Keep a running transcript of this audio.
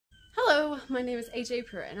my name is AJ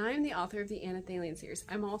Pruitt, and I am the author of the Anathalian series.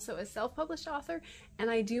 I'm also a self-published author,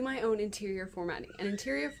 and I do my own interior formatting. And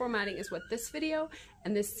interior formatting is what this video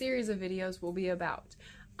and this series of videos will be about.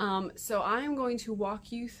 So I am going to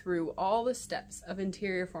walk you through all the steps of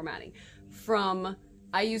interior formatting.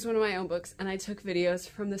 I use one of my own books, and I took videos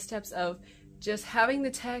from the steps of just having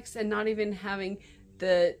the text and not even having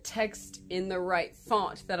the text in the right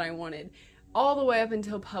font that I wanted, all the way up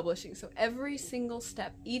until publishing. So every single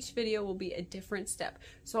step, each video will be a different step.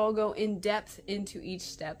 So I'll go in depth into each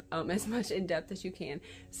step, as much in depth as you can.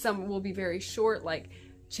 Some will be very short, like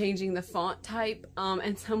changing the font type,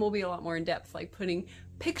 and some will be a lot more in depth, like putting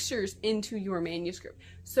pictures into your manuscript.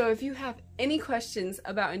 So if you have any questions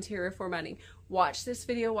about interior formatting, watch this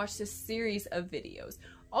video, watch this series of videos.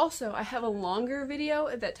 Also, I have a longer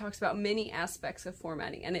video that talks about many aspects of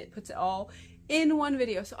formatting, and it puts it all in one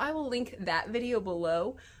video, so I will link that video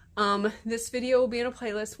below. This video will be in a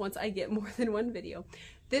playlist once I get more than one video.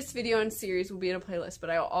 This video and series will be in a playlist, but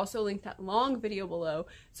I will also link that long video below.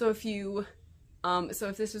 So if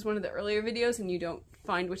this is one of the earlier videos and you don't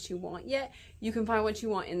find what you want yet, you can find what you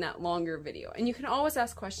want in that longer video. And you can always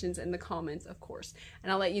ask questions in the comments, of course,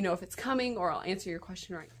 and I'll let you know if it's coming or I'll answer your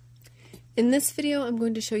question right. In this video, I'm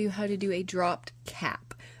going to show you how to do a dropped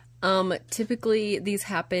cap. Typically, these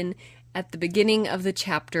happen at the beginning of the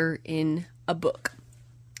chapter in a book.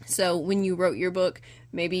 So when you wrote your book,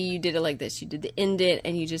 maybe you did it like this. You did the indent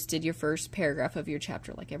and you just did your first paragraph of your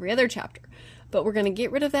chapter like every other chapter. But we're going to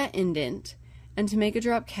get rid of that indent, and to make a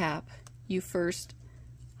drop cap, you first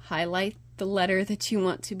highlight the letter that you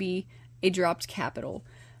want to be a dropped capital.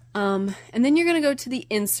 And then you're going to go to the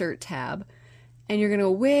Insert tab, and you're going to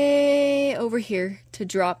go way over here to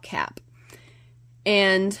Drop Cap.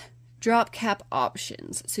 And drop cap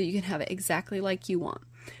options, so you can have it exactly like you want.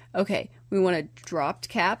 Okay, we want a dropped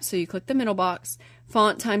cap, so you click the middle box,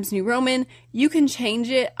 font Times New Roman. You can change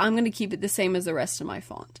it. I'm going to keep it the same as the rest of my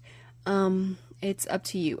font. It's up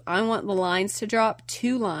to you. I want the lines to drop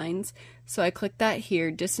 2 lines, so I click that here,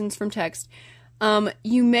 distance from text.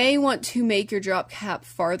 You may want to make your drop cap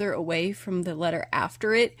farther away from the letter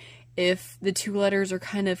after it if the 2 letters are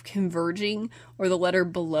kind of converging, or the letter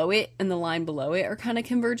below it and the line below it are kind of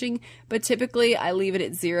converging, but typically I leave it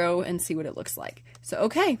at 0 and see what it looks like. So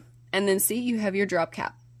okay, and then see, you have your drop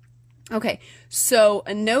cap. Okay, so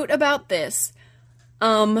a note about this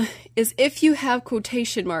is if you have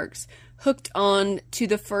quotation marks hooked on to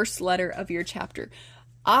the first letter of your chapter.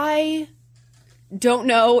 I don't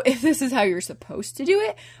know if this is how you're supposed to do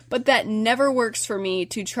it, but that never works for me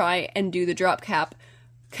to try and do the drop cap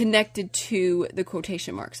connected to the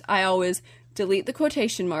quotation marks. I always delete the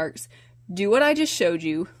quotation marks, do what I just showed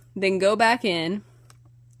you, then go back in,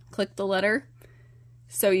 click the letter,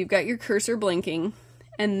 so you've got your cursor blinking,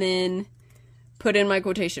 and then put in my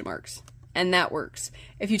quotation marks, and that works.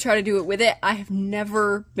 If you try to do it with it, I have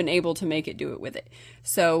never been able to make it do it with it.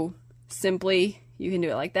 So simply, you can do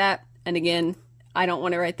it like that, and again, I don't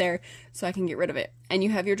want it right there, so I can get rid of it. And you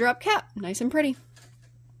have your drop cap, nice and pretty.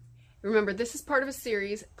 Remember, this is part of a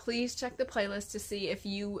series. Please check the playlist to see if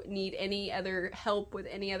you need any other help with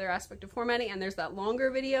any other aspect of formatting, and there's that longer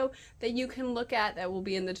video that you can look at that will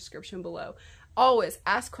be in the description below. Always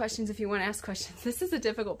ask questions if you want to ask questions. This is a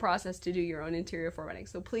difficult process to do your own interior formatting,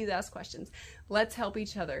 so please ask questions. Let's help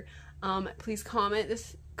each other. Please comment,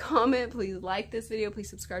 please like this video, please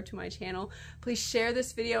subscribe to my channel, please share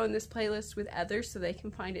this video and this playlist with others so they can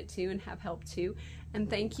find it too and have help too, and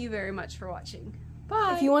thank you very much for watching.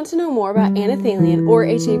 Bye. If you want to know more about Anathalian or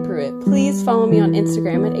H.A. Pruitt, please follow me on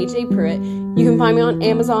Instagram at H.A. Pruitt. You can find me on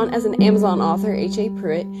Amazon as an Amazon author, H.A.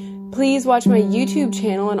 Pruitt. Please watch my YouTube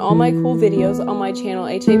channel and all my cool videos on my channel,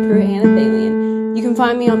 H.A. Pruitt Anathalian. You can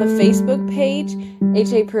find me on the Facebook page,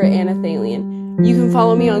 H.A. Pruitt Anathalian. You can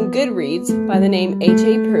follow me on Goodreads by the name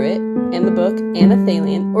H.A. Pruitt and the book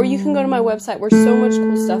Anathalian, or you can go to my website where so much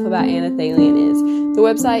cool stuff about Anathalian is. The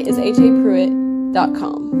website is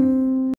hapruitt.com.